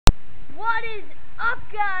What is up,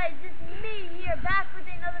 guys? It's me here, back with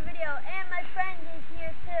another video, and my friend is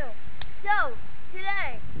here too. So,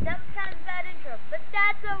 today, that was kind of a bad intro, but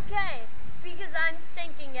that's okay, because I'm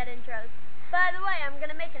stinking at intros. By the way, I'm going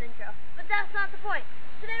to make an intro, but that's not the point.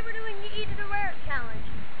 Today we're doing the Eat It or Wear It challenge,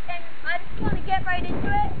 and I just want to get right into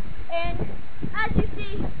it, and as you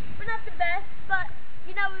see, we're not the best, but,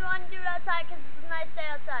 you know, we want to do it outside because it's a nice day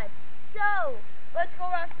outside. So, let's go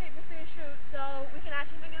rock, paper, scissors, shoot, so we can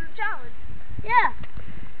actually make it a challenge. Yeah.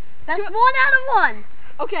 That's 1 out of 1.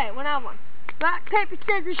 Okay, 1 out of 1. Rock, paper,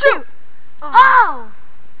 scissors, shoot. Oh!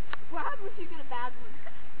 What happens if you get a bad one?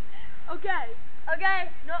 Okay.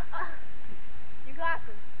 Okay. No. Your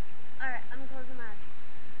glasses. Alright, I'm closing my eyes.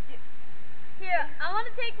 Yeah. Here, I want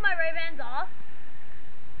to take my Ray-Bans off.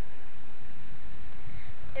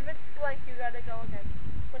 If it's blank, you gotta go again.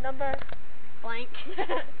 What number? Blank. 2.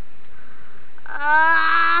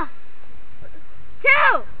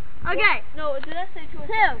 Okay. No, did I say 2 or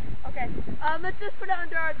 2? Okay. Let's just put it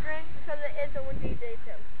under our drink because it is a windy day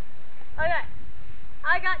too. Okay.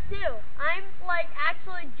 I got 2. I'm like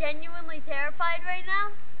actually genuinely terrified right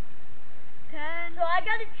now. 10. So I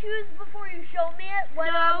gotta choose before you show me it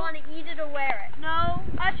whether I want to eat it or wear it. No.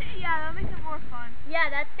 Actually, yeah, that makes it more fun.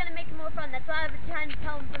 Yeah, that's gonna make it more fun. That's why I've been trying to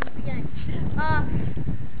tell him from the beginning.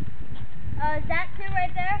 Is that 2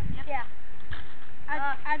 right there? Yep. Yeah.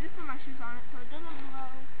 I just put my shoes on it, so it doesn't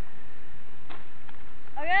blow.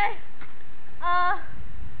 Okay. I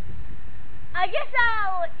guess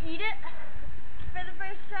I'll eat it for the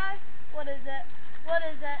first try. What is it? What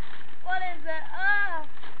is it? What is it? Oh.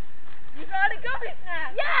 You got a gummy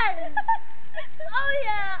snack. Yes. Oh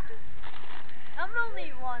yeah. I'm gonna only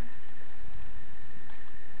eat 1.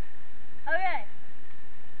 Okay.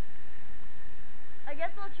 I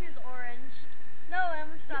guess I'll choose orange. No, I'm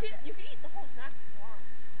gonna stop it. You can eat the whole snack if you want.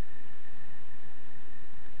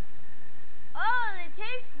 Oh, they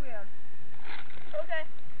taste weird. Okay. Okay.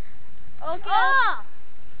 Oh!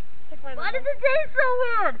 Why does it taste so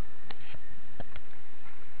weird?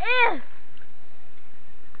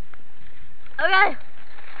 Okay.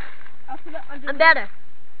 I'll put it under. I'm better.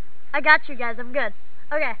 I got you guys. I'm good.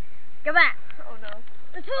 Okay. Go back. Oh no.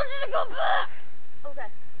 I told you to go back.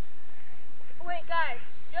 Okay. Wait, guys.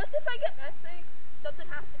 Just if I get messy, something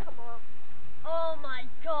has to come off. Oh my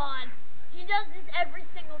god. He does this every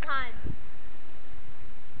single time.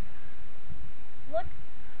 Look.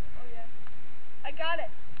 Oh yeah. I got it.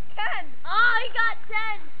 10. Oh, he got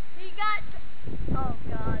 10. He got. Oh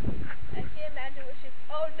god. I can't imagine what she's.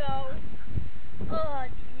 Oh no.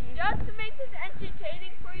 Oh jeez. Just to make this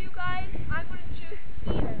entertaining for you guys, I'm gonna choose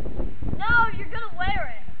to eat it. No, you're gonna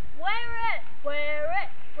wear it. Wear it. Wear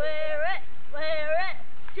it. Wear it. Wear it.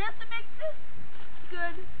 Just to make this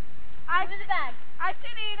good. Give me the bag. I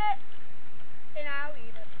can eat it, and I'll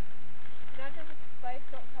eat it. Not if it's spice,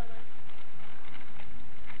 don't tell me.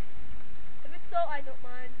 If it's salt, I don't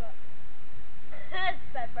mind, but It's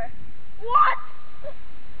pepper. what?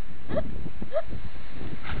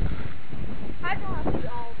 I don't have to eat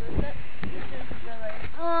all of this. This is really.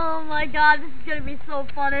 Oh my god, this is gonna be so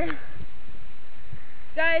funny.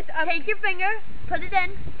 Guys, take your finger, put it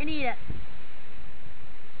in, and eat it.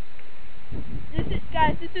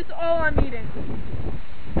 This is all I'm eating.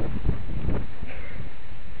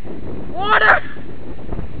 Water!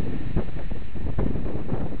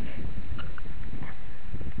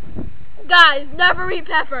 Guys, never eat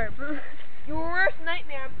pepper. Your worst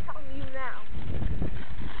nightmare, I'm telling you now.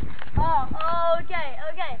 Oh, okay.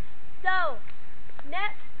 So,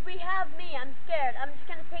 next we have me. I'm scared. I'm just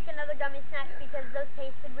gonna take another gummy snack because those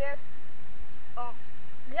tasted weird. Oh.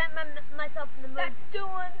 Get myself in the mood. That's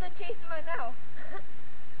doing the taste in my mouth.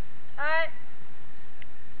 Alright.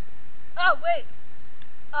 Oh, wait.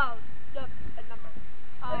 Oh, a number.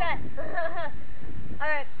 Okay.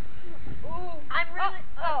 Alright. Ooh. I'm really...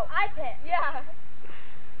 Oh. I pick. Yeah.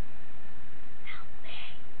 Help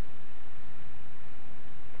me.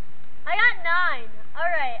 I got 9.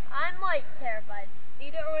 Alright. I'm, like, terrified.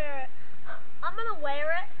 Eat it or wear it. I'm gonna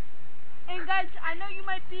wear it. And, guys, I know you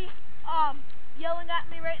might be, yelling at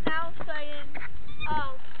me right now, saying,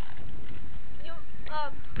 you're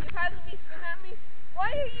probably gonna be screaming at me. Why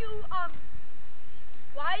are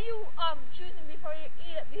you choosing before you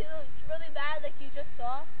eat it? Because it's really bad, like you just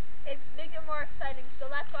saw. It makes it more exciting, so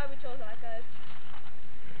that's why we chose that, guys.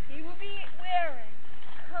 He will be wearing.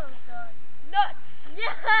 Oh, God. Nuts!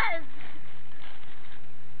 Yes!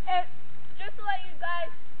 And just to let you guys,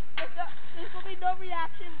 there's will be no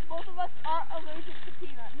reaction. Both of us are allergic to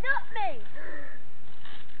peanuts. Not me!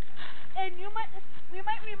 And we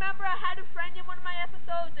might remember I had a friend in one of my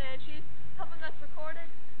episodes, and she's helping us record it.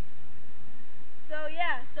 So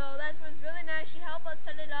yeah, so that was really nice. She helped us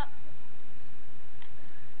set it up.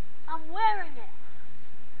 I'm wearing it.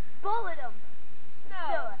 Bullet him.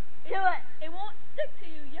 No. Do it. It won't stick to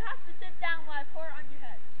you. You have to sit down while I pour it on your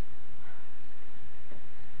head.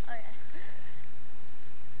 Okay.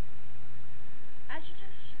 I should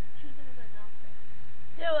just choose another outfit.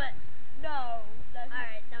 Do it. No.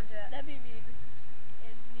 Alright, don't do it. That'd be mean.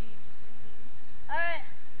 And mean. Alright.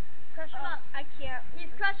 Crush him up. I can't.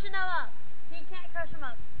 He's crushing him up. He can't crush him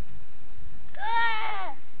up.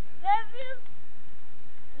 Ah! That feels...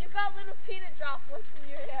 You got little peanut droplets in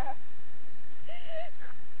your hair.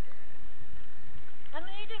 I'm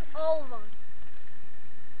eating all of them.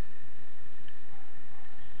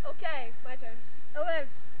 Okay, my turn.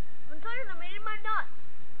 Okay. I'm telling you, I'm eating my nuts.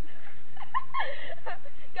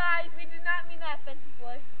 Guys, we did not mean that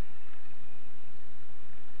offensively.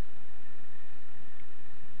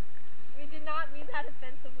 We did not mean that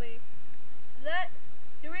offensively.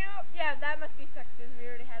 Yeah, that must be sexist. We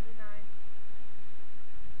already had the 9.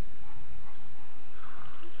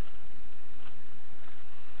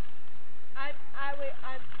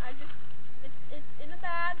 It's in a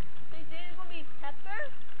bag. It's either gonna be pepper.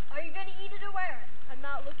 Are you gonna eat it or wear it? I'm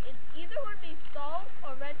not looking. It's either gonna be salt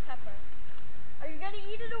or red pepper. Are you gonna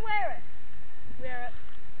eat it or wear it? Wear it.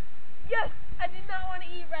 Yes, I did not want to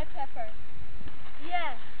eat red pepper.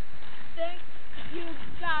 Yes. Thank you,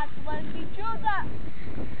 God, for letting me choose that.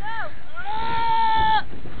 No.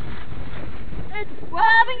 We're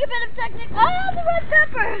having a bit of technical. Oh, the red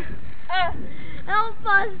pepper. Help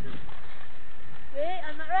us. Wait,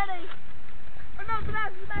 I'm not ready. Oh no, the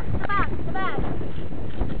bag.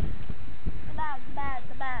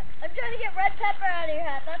 I'm trying to get red pepper out of your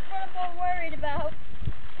hat. That's what I'm more worried about.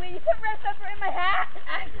 Wait, you put red pepper in my hat?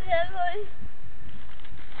 Accidentally.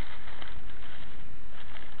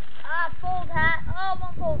 Fold hat. Oh,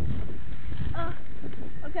 one fold.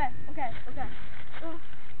 Okay.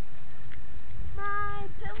 My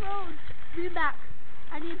pillows. Be back.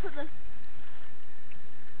 I need to put this.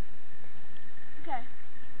 Okay.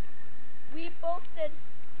 We both did.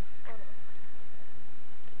 Oh no.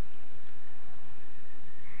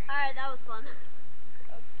 Alright, that was fun.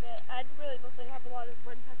 Okay, I really don't think I have a lot of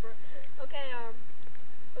red pepper. Okay,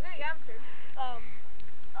 Gavin's turn.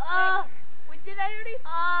 Wait, did I already?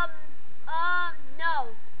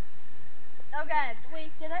 No. Okay.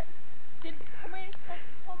 Wait, did I? How many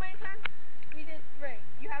times? We did 3.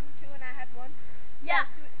 You have 2 and I had 1. Yeah.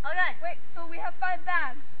 Okay. Wait, so we have 5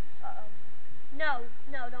 bags. No,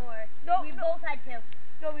 don't worry. No, we both had 2.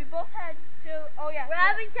 No, we both had 2. Oh yeah. We're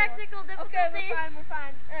having technical difficulties. Okay, we're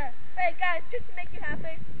fine. Hey guys, just to make you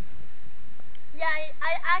happy. Yeah,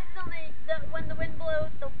 I accidentally, when the wind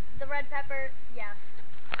blew, the red pepper, yeah.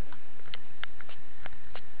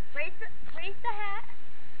 Raise the hat.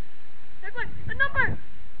 There's a number.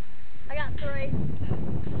 I got 3.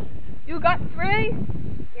 You got 3?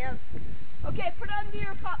 Yep. Okay, put it under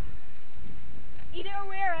your cup. Eat it or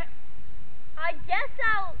wear it. I guess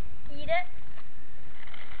I'll eat it.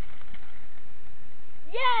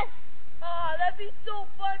 Yes! Oh, that'd be so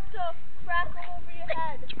fun to crackle over your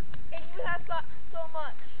head. And you have got so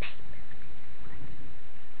much.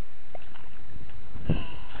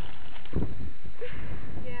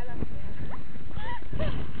 Yeah, that's it.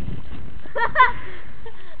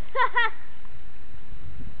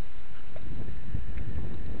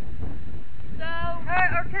 So,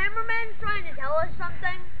 our cameraman's trying to tell us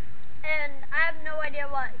something, and I have no idea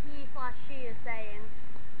what he/she is saying.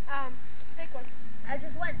 Take one. I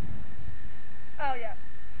just went. Oh, yeah.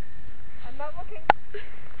 I'm not looking.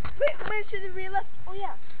 Wait, should we left? Oh,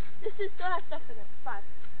 yeah. This still has stuff in it. 5.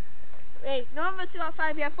 Wait, none of us got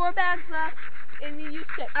 5. We have 4 bags left, and we used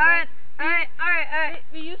 6. Alright.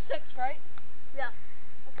 We used 6, right? Yeah.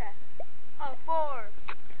 Okay. Oh, 4.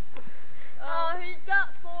 He's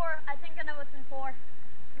got 4. I think I know what's in 4.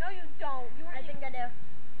 No, you don't. I think I do.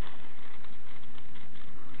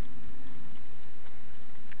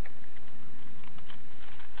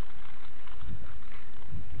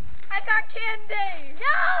 I got candy!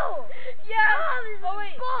 No! Yes! Oh, this is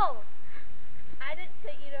bull! I didn't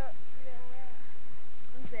say eat it.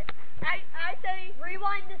 That's it. I say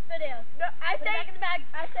Rewind this video. no. I Put it say back in the bag.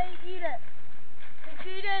 I say eat it. You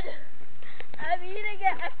cheated. I'm eating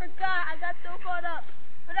it. I forgot. I got so caught up.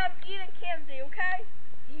 But I'm eating candy. Okay?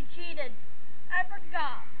 You cheated. I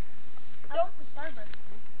forgot. Don't the Starburst.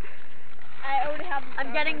 I already have the Starburst.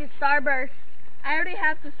 I'm getting the Starburst. I already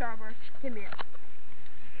have the Starburst. Give me it.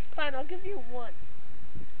 Fine, I'll give you 1.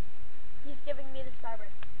 He's giving me the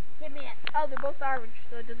Starburst. Give me it. Oh, they're both orange,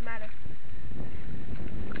 so it doesn't matter.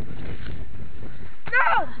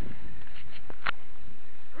 No!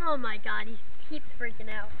 Oh my God, he's keeps freaking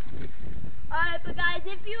out. Alright, but guys,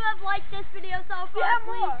 if you have liked this video so far,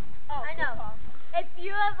 please... Oh, I know. If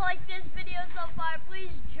you have liked this video so far,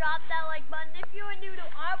 please drop that like button. If you are new to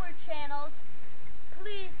our channels,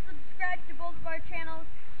 please subscribe to both of our channels.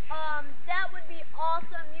 That would be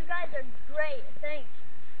awesome. You guys are great. Thanks.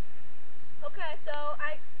 Okay, so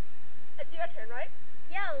it's your turn, right?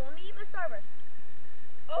 Yeah, let me eat my Starburst.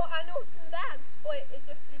 Oh, I know it's in the bags. Wait, it's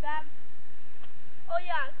just 3 bags? Oh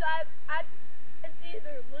yeah, so it's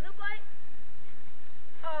either Little Bite,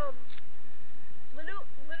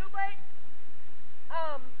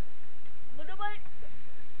 Little Bite,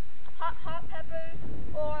 hot peppers,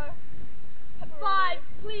 or pepperoni.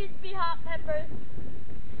 5, please be hot peppers.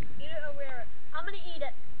 Eat it or wear it. I'm gonna eat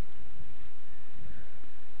it.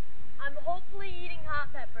 I'm hopefully eating hot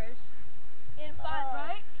peppers. In 5,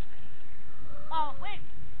 right? Oh, wait.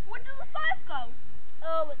 Where did the 5 go?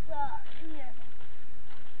 Oh, it's here.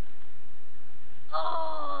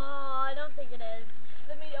 Oh, I don't think it is.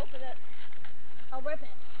 Let me open it. I'll rip it.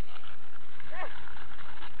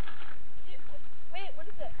 Wait, what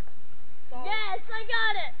is it? Salt. Yes, I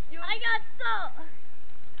got it. I got salt.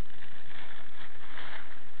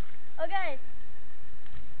 Okay.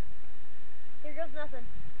 Here goes nothing.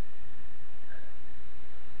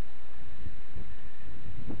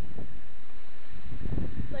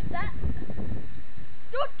 Like that?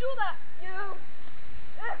 Don't do that, you.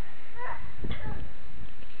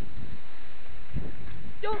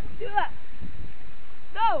 Don't do that.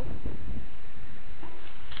 No.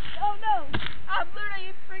 Oh no. I'm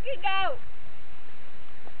literally freaking out.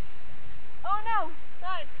 Oh no.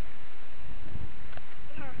 Fine.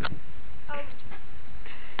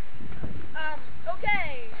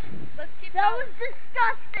 Okay. Let's keep That going. was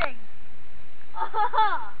disgusting.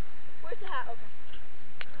 Where's the hat? Okay.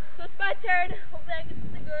 So it's my turn. Hopefully I get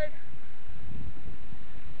something good.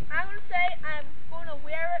 I'm gonna say I'm gonna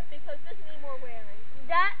wear it because this needs more wearing.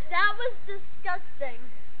 That was disgusting.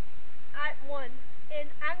 I won.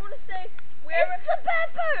 And I'm gonna say wear it. It's the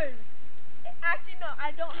peppers. Actually no,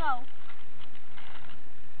 I don't know.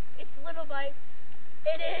 It's Little Bite.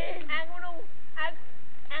 It is. I'm gonna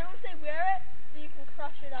say wear it so you can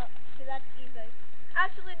crush it up. See, that's easy.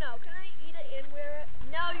 Actually no, can I eat it and wear it?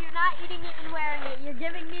 No, you're not eating it and wearing it. You're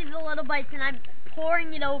giving me the little bites and I'm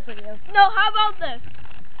pouring it over you. No, how about this?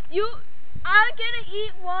 I'm gonna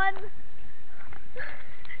eat one.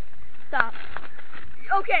 Stop.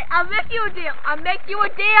 Okay, I'll make you a deal.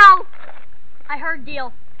 I heard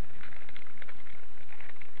deal.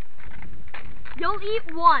 You'll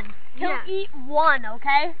eat one. He'll eat one,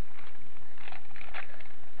 okay?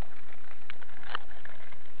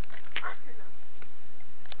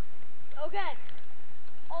 Okay.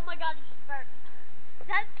 Oh my god, it just burnt.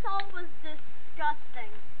 That salt was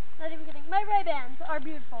disgusting. Not even kidding. My Ray-Bans are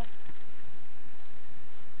beautiful.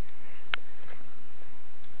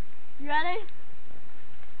 You ready?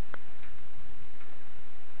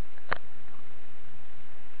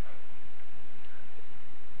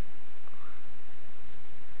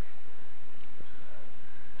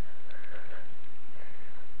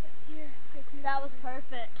 That was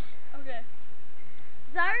perfect. Okay.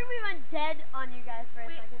 Sorry we went dead on you guys for a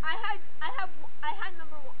second. I had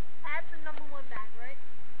number 1. I had the number 1 bag, right?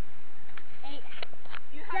 8.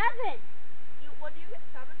 You have 7. What do you get?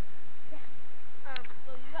 7? Yeah.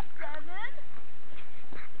 So you got 7.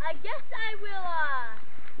 I guess I will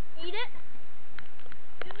eat it.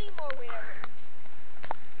 You need more wearing.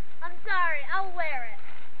 I'm sorry, I'll wear it.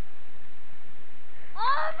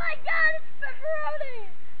 Oh my god, it's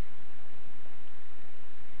pepperoni!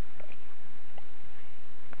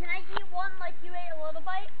 Can I eat one like you ate a Little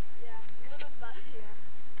Bite? Yeah, a little bit, yeah.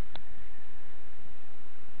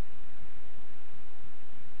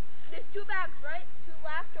 There's 2 bags, right? 2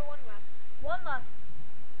 left or 1 left? 1 left.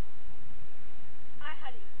 I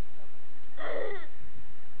had to eat so.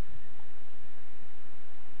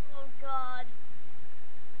 Oh god.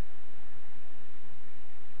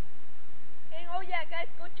 And oh yeah, guys,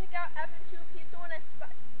 go check out Evan too. He's the one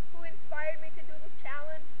who inspired me to do this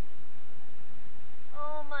challenge.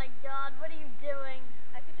 Oh my god, what are you doing?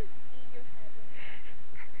 I could just eat your head.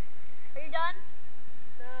 Are you done?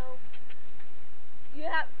 No. You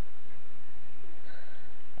have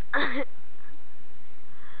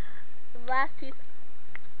the last piece.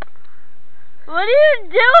 What are you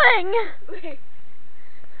doing? Wait.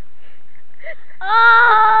 Ah!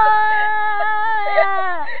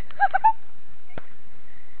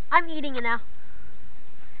 I'm eating it now.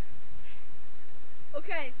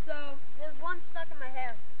 Okay, so There's one stuck in my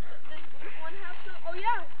hair. this one has to. Oh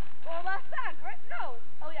yeah. Or last bag, right? No.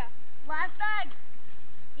 Oh yeah. Last bag.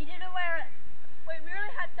 Eat it or wear it. Wait, we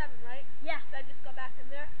already had 7, right? Yeah. So I just go back in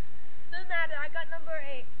there. Doesn't matter. I got number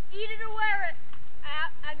 8. Eat it or wear it.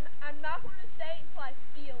 I'm not going to say it until I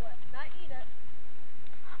feel it. Not eat it.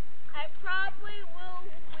 I probably will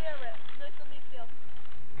wear it. Just let me feel.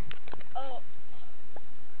 Oh.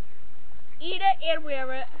 Eat it and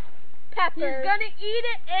wear it. Peppers. He's gonna eat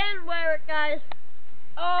it and wear it, guys.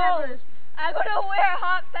 Oh. Peppers. I'm going to wear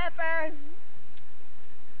hot peppers.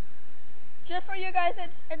 Just for you guys'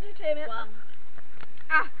 entertainment. Well.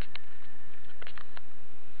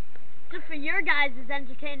 Just for your guys'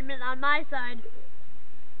 entertainment on my side.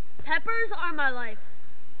 Peppers are my life.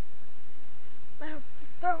 They're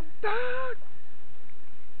so bad.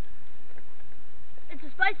 It's a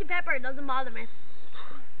spicy pepper, it doesn't bother me.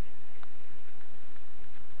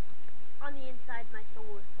 On the inside, my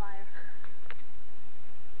soul is fire.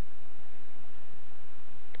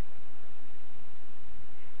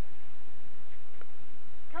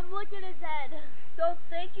 Come look at his head. So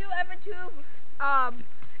thank you, EverTube.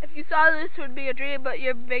 If you saw this, it would be a dream, but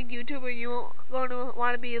you're a big YouTuber. You going to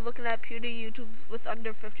want to be looking at puny YouTube with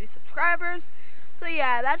under 50 subscribers. So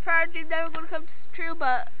yeah, that's probably a dream never going to come true.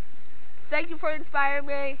 But thank you for inspiring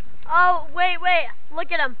me. Oh wait!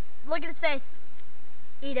 Look at him. Look at his face.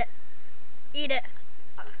 Eat it. Eat it.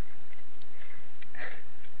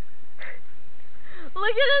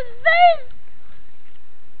 Look at his face.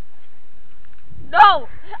 No,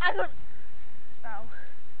 I don't. No.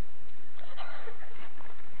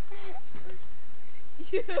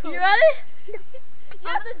 You ready?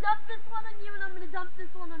 I'm gonna dump this one on you, and I'm gonna dump this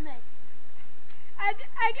one on me. I'm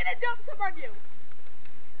gonna dump some on you.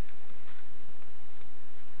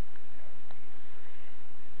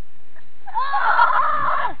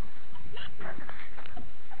 Ah!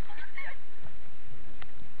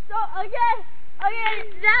 So, okay,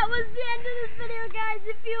 that was the end of this video, guys.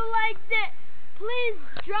 If you liked it, please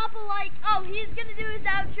drop a like. Oh, he's gonna do his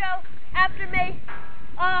outro after me.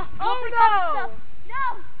 Oh no!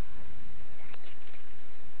 No!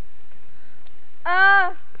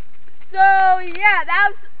 So yeah,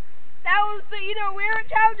 that was the Eat or Wear It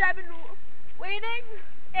challenge. I've been waiting,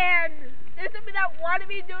 and there's something that wanted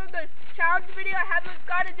me doing the challenge video. I haven't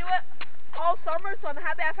got to do it all summer, so I'm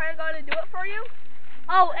happy I finally got to do it for you.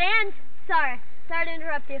 Oh, and sorry to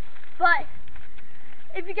interrupt you, but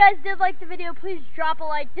if you guys did like the video, please drop a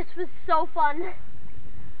like. This was so fun.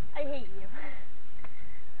 I hate you.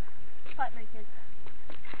 Fight my kids.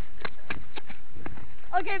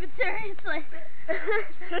 Okay, but seriously.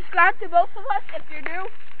 Subscribe to both of us if you're new.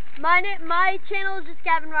 My channel is just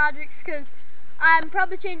Gavin Rodrigues, because I'm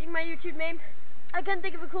probably changing my YouTube name. I couldn't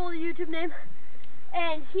think of a cool YouTube name.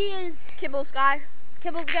 And he is Kibble's Guy.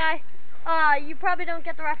 Kibble's Guy. You probably don't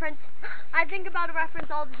get the reference. I think about a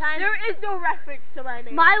reference all the time. There is no reference to my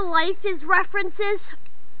name. My life is references.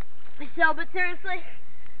 So, but seriously,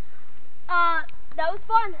 that was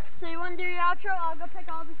fun. So you want to do your outro? I'll go pick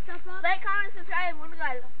all this stuff up. Like, comment, subscribe, and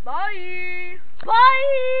guys. Bye.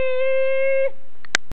 Bye.